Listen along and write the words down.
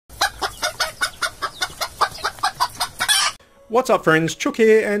What's up friends, Chook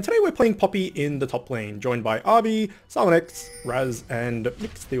here, and today we're playing Poppy in the top lane, joined by RB, Salmonex, Raz, and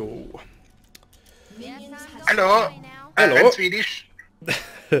Mixthill. Hello. Hello. I'm Swedish.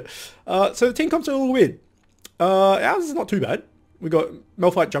 So the team comps are a little weird. Ours is not too bad. We got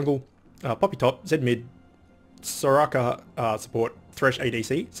Malphite jungle, Poppy top, Zed mid, Soraka support, Thresh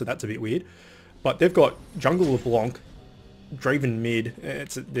ADC, so that's a bit weird. But they've got jungle LeBlanc, Draven mid.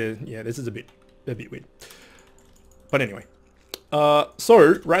 Yeah, this is a bit weird. But anyway.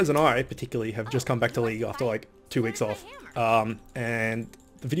 So, Raz and I, particularly, have just come back to League after like 2 weeks off. And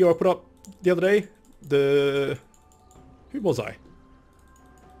the video I put up the other day, who was I?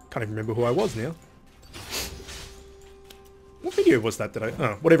 Can't even remember who I was now. What video was that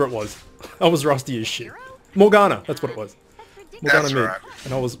oh, whatever it was. I was rusty as shit. Morgana, that's what it was. Morgana That's mid. right.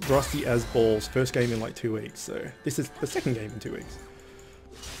 And I was rusty as balls. First game in like 2 weeks, so this is the second game in 2 weeks.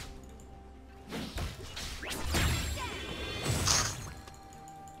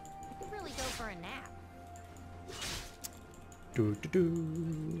 Do do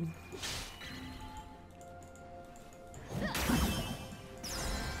do.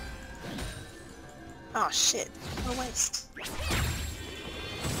 Oh shit, no waste.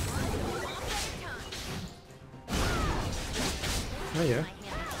 Oh yeah.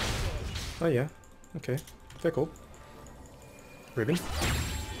 Oh yeah. Okay. Fair call. Ribbon.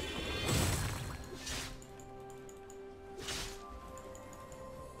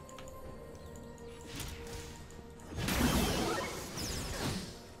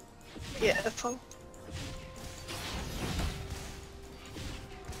 Beautiful.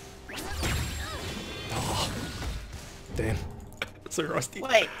 Oh, damn. So rusty.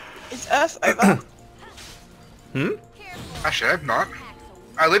 Wait, is Earth over? Hmm? Actually, I hope not.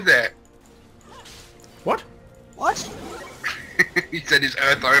 I live there. What? What? He said, "Is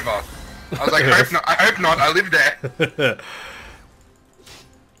Earth over?" I was like, "I hope not. I hope not. I live there."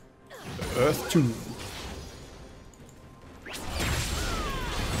 Earth 2.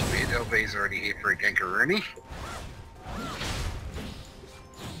 Weird LV's already here for a Gankaroonie.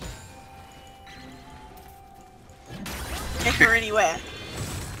 If you're anywhere.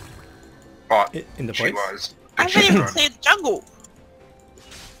 But In the she place? was. I And haven't she's even gone. cleared the jungle.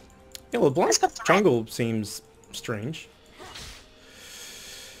 Yeah, LeBlanc Let's go for it. jungle seems strange.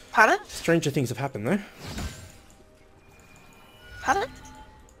 Pardon? Stranger things have happened though. Pardon?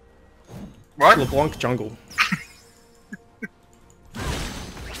 What? LeBlanc jungle.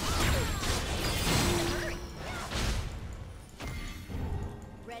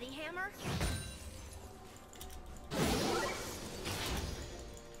 Ready, hammer?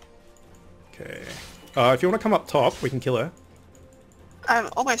 Okay. If you want to come up top, we can kill her. I'm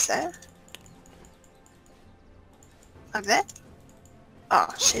almost there. I'm there? Oh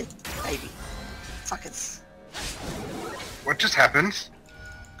shit, baby. Fuckers. What just happened?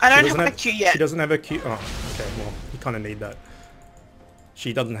 I She don't doesn't have my Q yet. She doesn't have a Q. Oh, okay. Well, you kind of need that.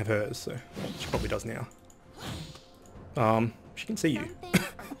 She doesn't have hers, so she probably does now. She can see you.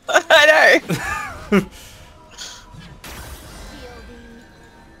 I know.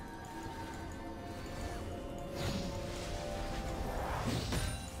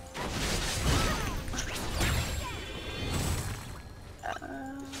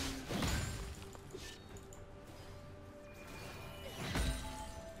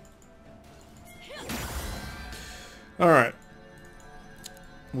 Alright.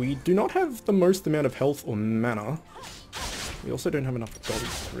 We do not have the most amount of health or mana. We also don't have enough gold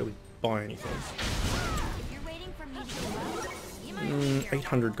to really buy anything. If you're waiting for me to go, you might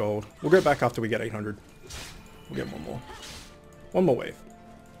 800 gold. We'll go back after we get 800. We'll get one more. One more wave.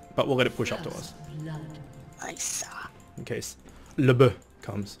 But we'll let it push up to us. Nice. In case LeBe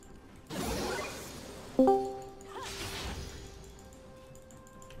comes.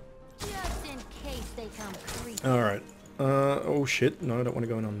 just in case they come creeping. Alright. Oh shit. No, I don't want to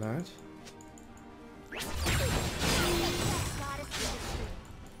go in on that.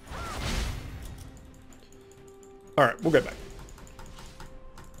 Alright, we'll go back.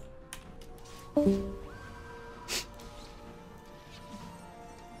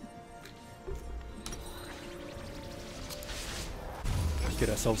 Get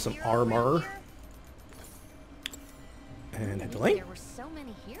ourselves some armor. And head to lane. There were so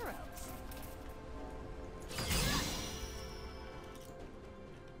many heroes.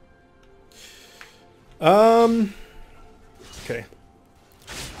 Okay.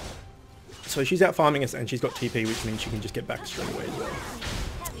 So she's out farming us and she's got TP, which means she can just get back straight away as well.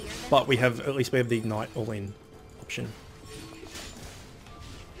 But we have, at least we have the Ignite all-in option.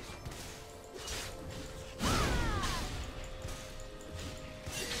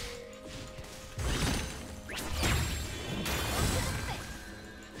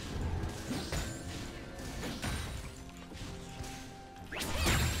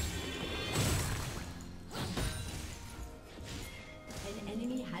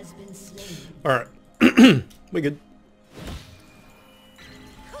 has been slain. Alright. We're good.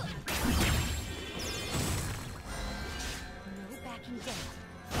 No backing down.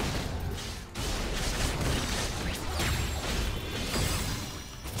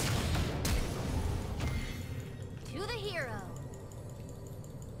 To the hero.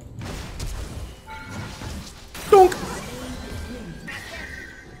 Donk!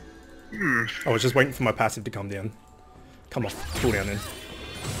 I was just waiting for my passive to come down. Come off. Cool down then.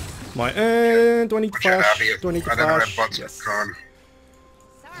 My do I need to Watch out, flash? Abby. Do I need to I don't have flash? bots Yes. gone.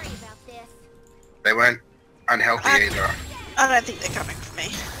 Sorry about this. They weren't unhealthy either. I don't think they're coming for me.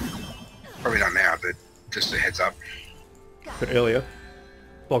 Probably not now, but just a heads up. But earlier.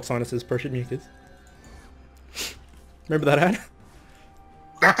 Block sinuses, pressured mucus. Remember that ad?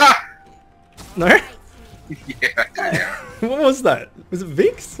 No? Yeah, I do now. What was that? Was it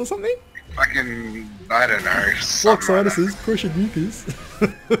Vicks or something? Fucking, I don't know. Block something like that. sinuses, pressured mucus. A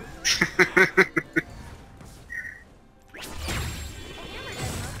hammer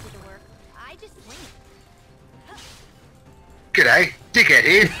does most of the work. I just swing it. G'day, dickhead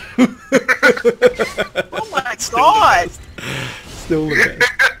here. Oh my god! Still the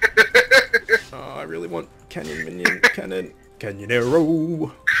best. Oh, I really want Canyon Minion.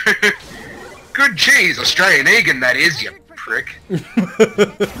 Canyonero. Good cheese, Australian Egan that is, you prick.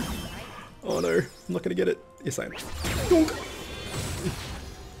 Oh no, I'm not gonna get it. Yes, I am. Donk.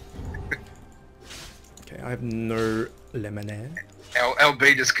 Okay, I have no lemonade.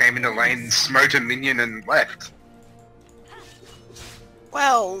 LB just came into lane, smote a minion and left.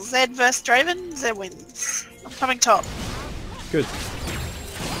 Well, Zed versus Draven, Zed wins. I'm coming top. Good.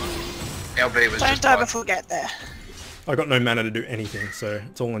 LB was Don't just die like, before we get there. I got no mana to do anything, so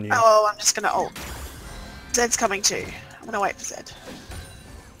it's all on you. Oh, I'm just gonna ult. Zed's coming too. I'm gonna wait for Zed.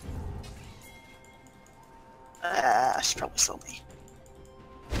 She probably saw me.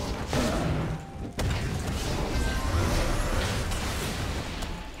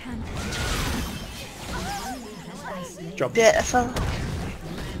 Drop. Beautiful.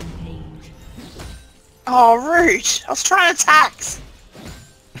 Oh, rude! I was trying to tax!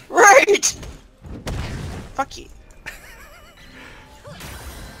 Rude! Fuck you.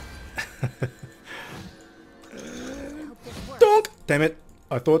 Donk! Damn it.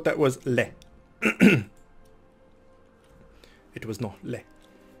 I thought that was le. It was not le.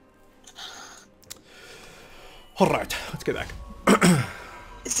 Alright, let's go back.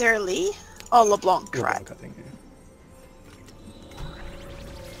 Is there a Lee? Oh, LeBlanc, right. LeBlanc, I think, yeah.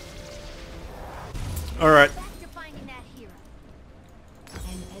 Alright. Back to finding that hero.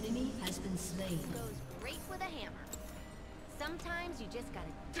 An enemy has been slain. Goes great with a hammer. Sometimes you just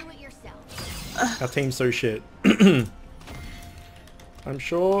gotta do it yourself. Our team's so shit. I'm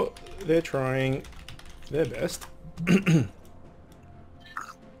sure they're trying their best.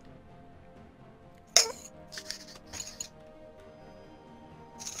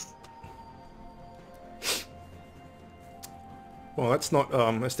 Well, that's not a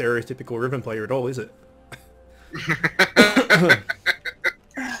stereotypical Riven player at all, is it?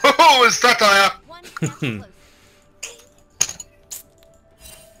 oh, it's satire. One step closer.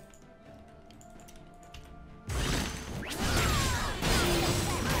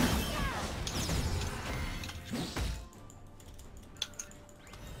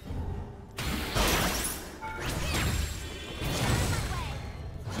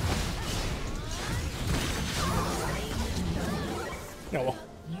 Oh, well.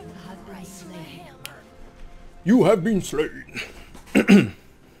 You have been slain. You have been slain.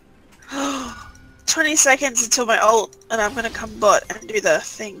 20 seconds until my ult, and I'm gonna come bot and do the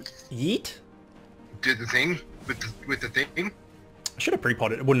thing. Yeet? Do the thing with the thing. I should have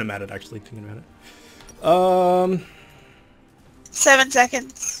pre-potted. It wouldn't have mattered, actually, thinking about it. 7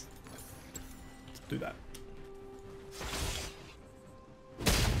 seconds. Let's do that.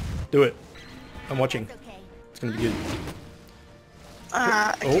 Do it. I'm watching. It's okay. It's gonna be good.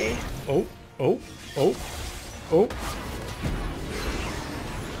 Okay. Oh, oh, oh, oh.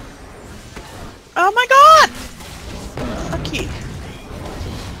 Oh my god! Fuck you.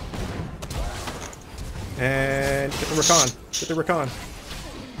 And get the Rakan. Get the Rakan.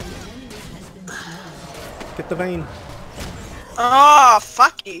 Get the Vayne. Oh,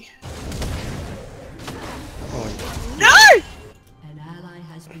 fuck you. Oh, No! An ally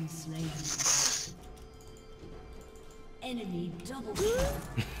has been slain. Enemy double kill.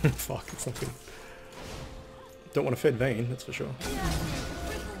 fuck, it's something. Don't want to fed Vayne, that's for sure.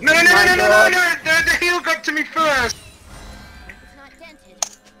 No, no, no, no, no, no, no, the heal got to me first. It's not dented.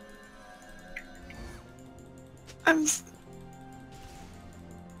 I'm...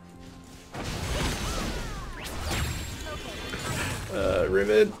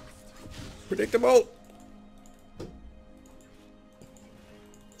 Riven. Predictable.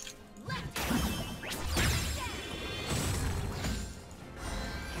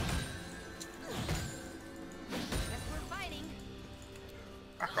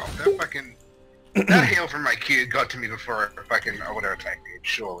 Fuck off. That fucking... that hail from my Q got to me before I fucking auto attacked it,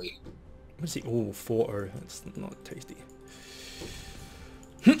 surely. What's the... Oh, 4-0. That's not tasty.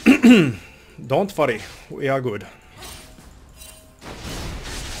 Don't worry. We are good.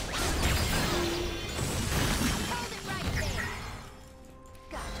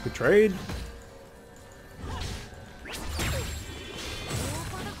 Good trade.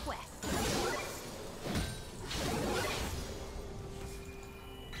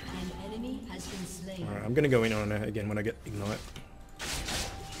 Alright, I'm gonna go in on her again when I get Ignite.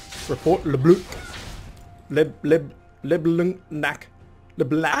 Report LeBlanc. Leblanc.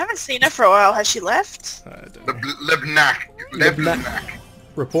 I haven't seen her for a while. Has she left? I don't know. Leblanc.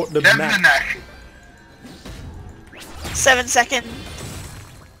 Report Leblanc. Leblanc. 7 seconds.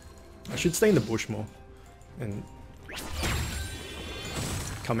 I should stay in the bush more. And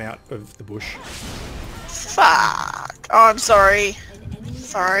come out of the bush. Fuck. Oh, I'm sorry.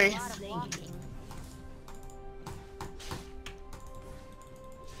 Sorry.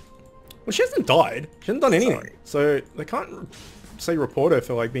 Well, she hasn't died. She hasn't done anything. So they can't say report her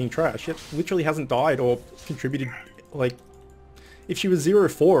for like being trash. She literally hasn't died or contributed. Like, if she was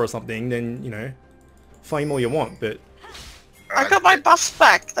 0-4 or something, then, you know, flame all you want, but... I got my buffs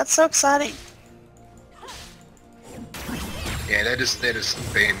back. That's so exciting. Yeah, they're just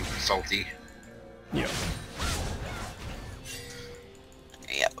being salty. Yeah.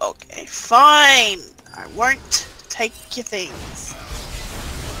 Yep, okay. Fine. I won't take your things.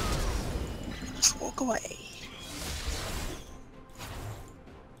 Just walk away.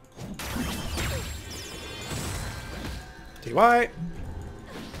 TY.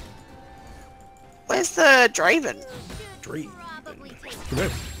 Where's the Draven? Dream. Good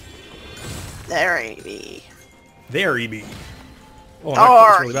move. There, Amy. There, EB. Oh, no,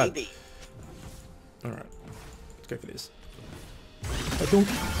 that's Or really bad. Amy. Alright. Let's go for this. Dunk.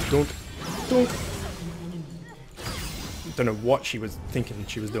 Don't know what she was thinking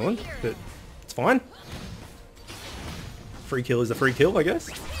she was doing, but it's fine. Free kill is a free kill, I guess.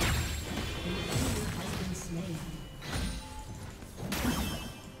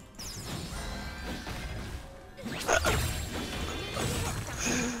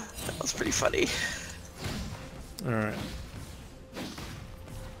 That was pretty funny. Alright.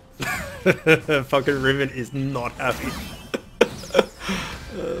 Fucking Riven is not happy.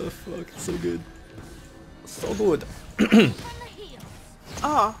 Oh, fuck, it's so good. So good.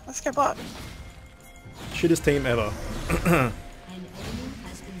 Oh, let's go bot. Shittest team ever.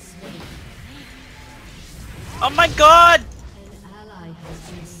 Oh my god!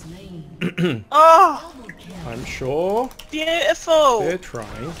 Oh, I'm sure beautiful! they're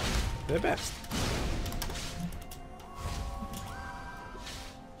trying their best.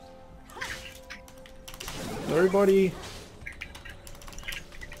 Everybody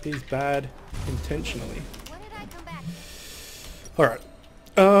is bad intentionally. Alright.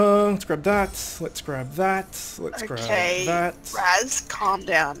 Let's grab that. Let's grab that. Let's Okay, grab that. Raz, calm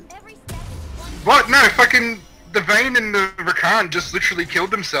down. What? No, fucking the Vayne and the Rakan just literally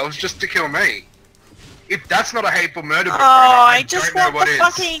killed themselves just to kill me. If that's not a hateful murder, Oh, I just don't know want what the is.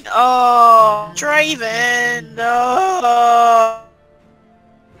 fucking... Oh, Draven, no!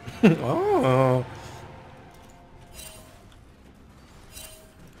 Oh.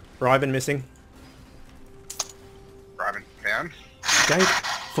 Riven missing. Riven found. Gank,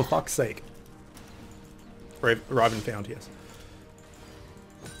 for fuck's sake. Riven found, yes.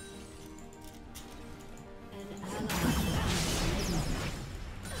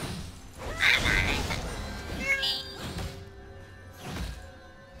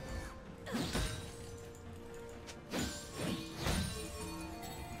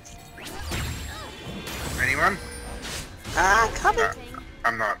 Anyone? Coming.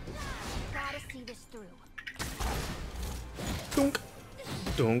 I'm not. Gotta see this through. Dunk.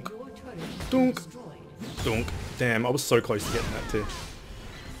 Dunk. Dunk. Dunk. Damn, I was so close to getting that too.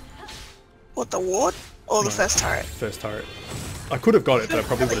 What, the ward? Or the No. first turret? First turret. I could have got it, but I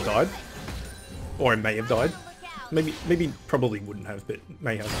probably would have died. Or I may have died. Maybe probably wouldn't have, but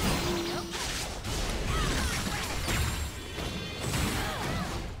may have.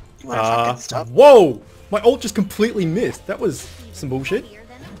 You wanna fucking stop? Whoa! My ult just completely missed. That was some bullshit.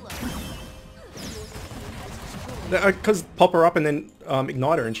 Because pop her up and then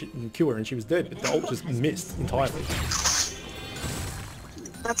ignite her and kill her and she was dead, but the ult just missed entirely.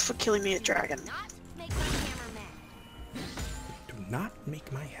 That's for killing me at dragon. Not make my hammer mad. Do not make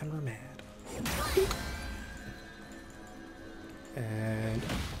my hammer mad. And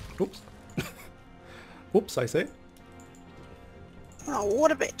oops. Oops, I say. Oh,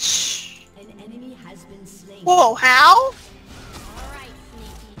 what a bitch. An enemy has been slain. Whoa, how? Alright,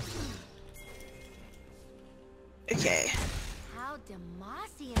 sneaky. Okay, How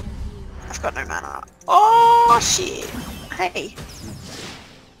Demacian of you. I've got no mana. Oh, shit. Hey.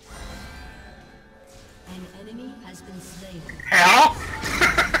 An enemy has been slain. How?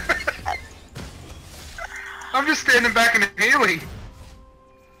 I'm just standing back and healing.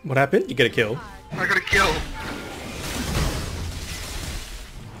 What happened? You get a kill. I got a kill.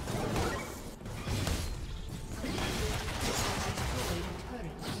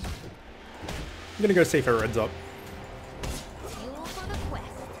 I'm gonna go see if her red's up. Fuel for the quest.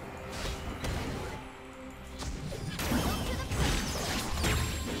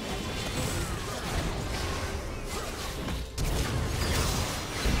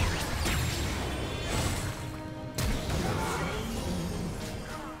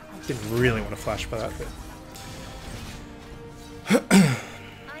 Didn't really want to flash for that, but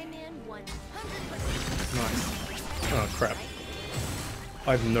I'm in 100%. nice. Oh crap.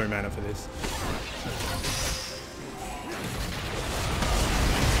 I have no mana for this.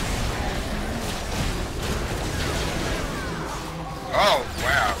 Oh,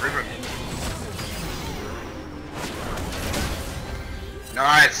 wow, Riven.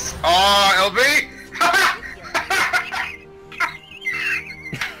 Nice. Oh, LB!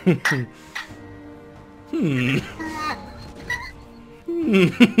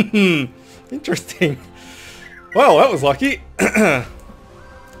 Interesting. Well, that was lucky. That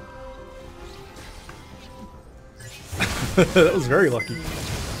was very lucky.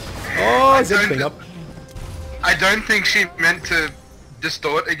 Oh, Zed's thing up. I don't think she meant to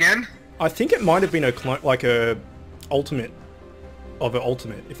distort again. I think it might have been a like a ultimate of an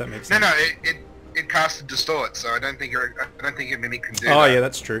ultimate, if that makes No, sense. no, it casted distort, so I don't think your mimic can do Oh that. yeah,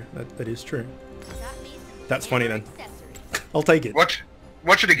 that's true. That is true. Got me some That's funny then. accessories. I'll take it. Watch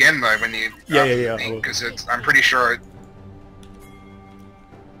it again though when you. Yeah, I will. Because I'm pretty sure.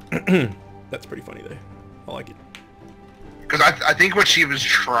 That's pretty funny though. I like it. Because I think what she was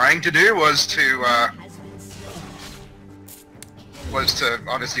trying to do was to Has been slain.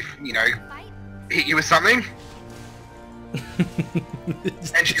 obviously Fight? hit you with something.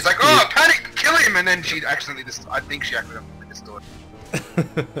 And she's like, oh, panic, kill him! And then she accidentally I think she accidentally distorted. Should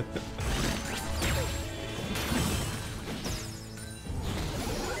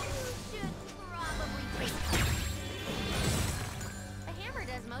probably take cover. The hammer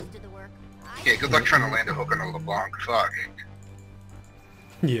does most of the work. Yeah, good luck trying to land a hook on a LeBlanc. Fuck.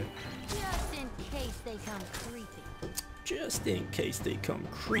 Yeah. Just in case they come creepy. Just in case they come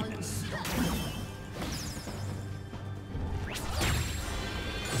creeping.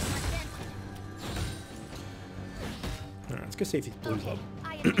 Alright, let's go see if these blues Okay, up.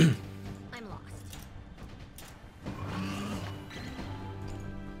 I admit, I'm lost.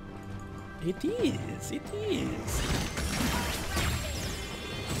 It is, it is.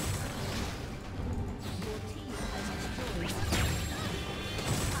 Your team has destroyed.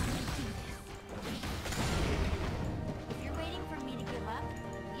 If you're waiting for me to give up,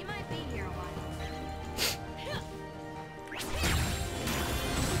 you might be here a while.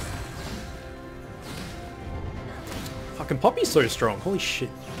 Fucking Poppy's so strong. Holy shit.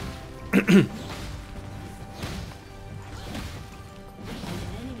 An enemy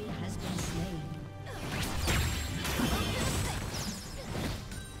has been slain.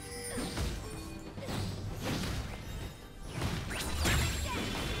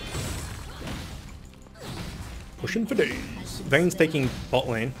 Pushing for days. Vayne's taking bot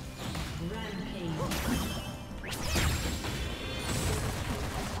lane. Rampage. Destroyed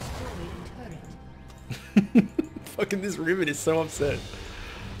turret. Fucking this Riven is so upset.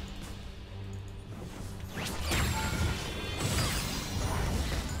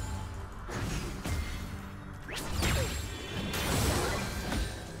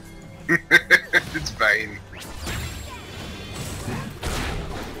 It's Vayne.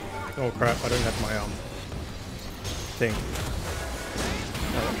 Oh crap, I don't have my thing.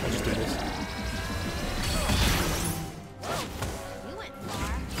 Oh, I'll just do this. You went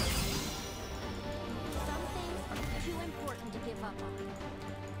far. Some things are too important to give up on.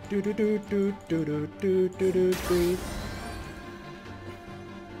 Do do do do do do do do do do.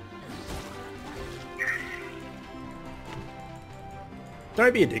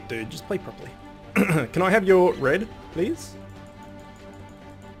 Don't be a dick, dude. Just play properly. Can I have your red, please?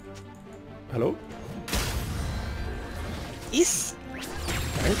 Hello? Yes.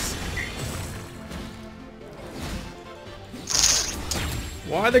 Thanks.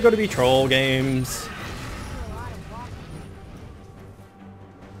 Why they gotta be troll games?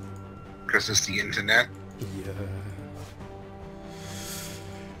 Because it's the internet. Yeah.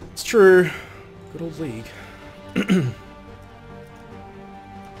 It's true. Good old League.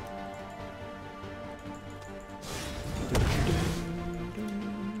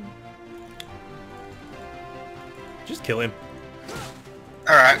 Just kill him.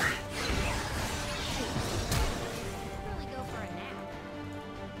 Alright. Really go for a nap.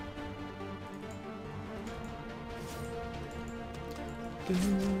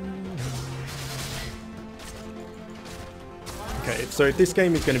 Okay, so if this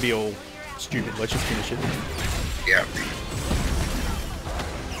game is going to be all stupid, let's just finish it. Yeah.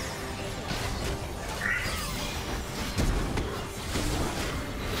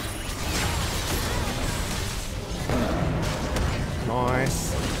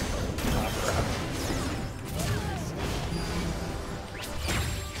 Nice. Ah, crap.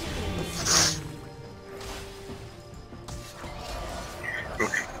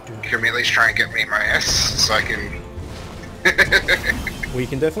 Look, can we at least try and get me my S so I can... We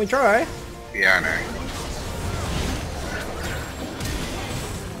can definitely try. Yeah, I know.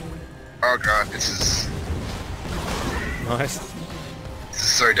 Oh god, this is Nice.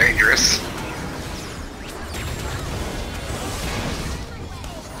 so dangerous.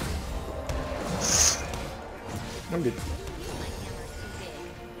 I'm good.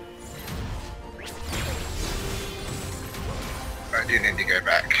 I do need to go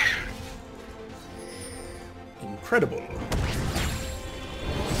back. Incredible.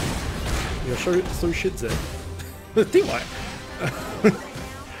 You're so shit there. Team white.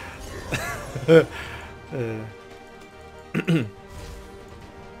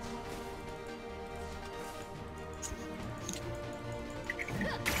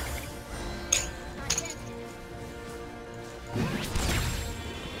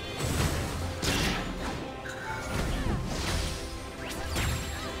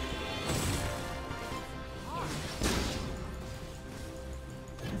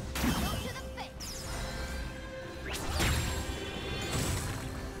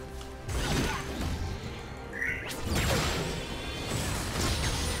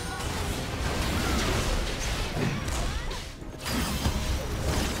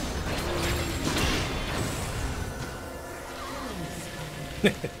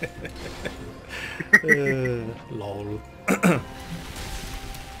 Lol.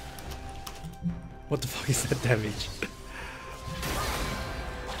 What the fuck is that damage?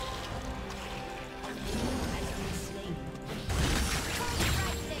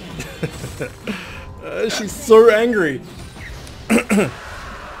 She's so angry.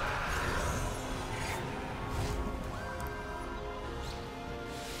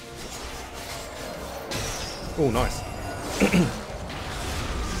 Oh, nice.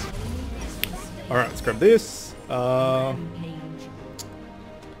 Alright, let's grab this.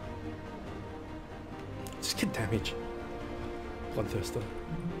 Just get damage. Bloodthirster.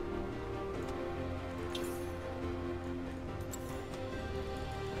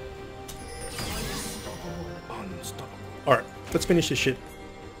 Unstoppable. Alright, let's finish this shit.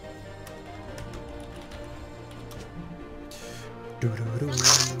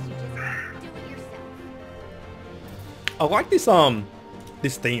 I like this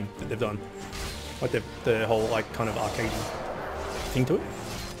this theme that they've done. Like the whole like kind of arcadey thing to it.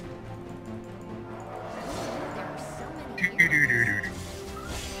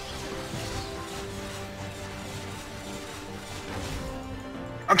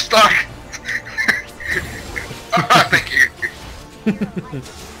 I'm stuck! Oh, thank you.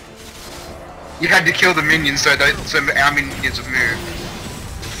 You had to kill the minions so our minions would move.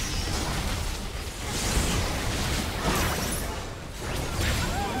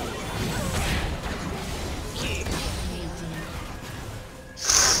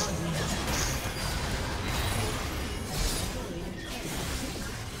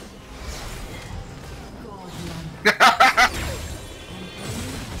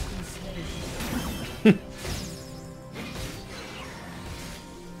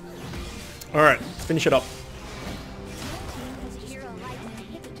 Alright, let's finish it up.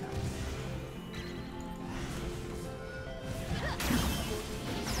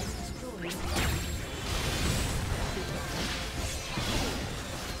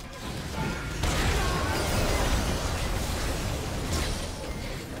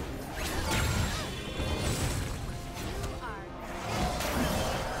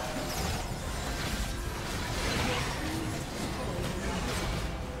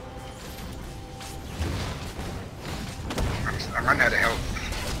 I'm running out of health.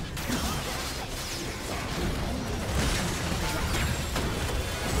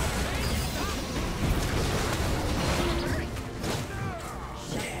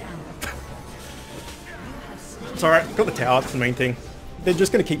 It's alright, got the tower, that's the main thing. They're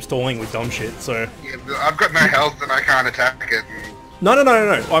just gonna keep stalling with dumb shit, so... Yeah, but I've got no health and I can't attack it. And... No.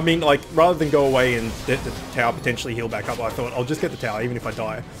 I mean, like, rather than go away and let the tower potentially heal back up, I thought I'll just get the tower, even if I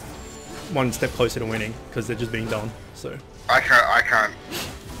die. One step closer to winning, because they're just being dumb, so... I can't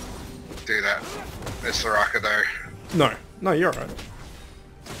do that. There's Soraka though. No, you're alright.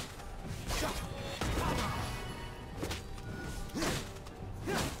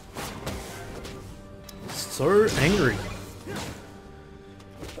 So angry.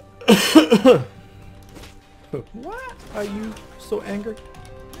 What? Are you so angry?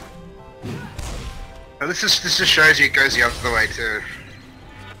 Now this just shows you it goes the other way too.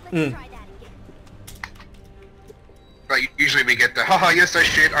 Let's try that again. Like usually we get the haha you're so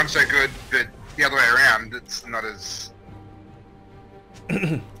shit, I'm so good, but the other way around, it's not as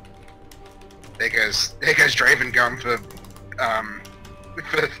there goes Draven going for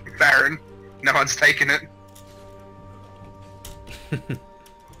Baron. No one's taking it.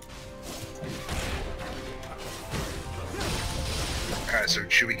 Alright, so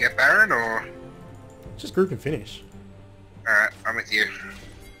should we get Baron or? Just group and finish. Alright, I'm with you.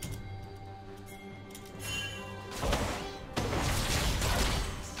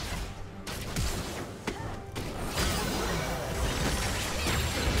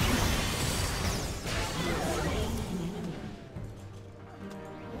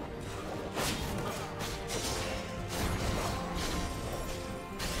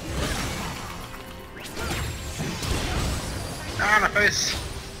 Ah, my face.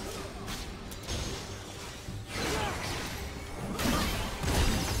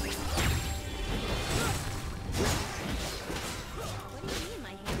 What do you mean, my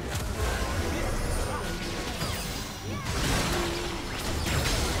hammer?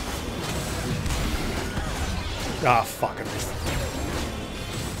 Ah, fuck it.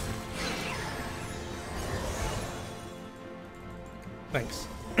 Thanks.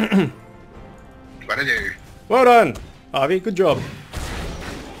 What to do? Well done, Harvey. Good job.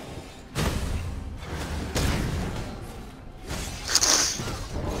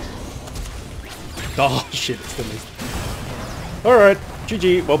 Oh shit, it's still missed. Alright,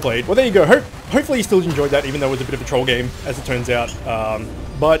 GG, well played. Well there you go. Hopefully you still enjoyed that, even though it was a bit of a troll game, as it turns out.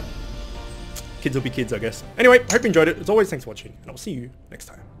 But kids will be kids, I guess. Anyway, hope you enjoyed it. As always, thanks for watching, and I'll see you next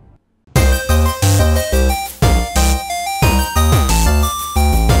time.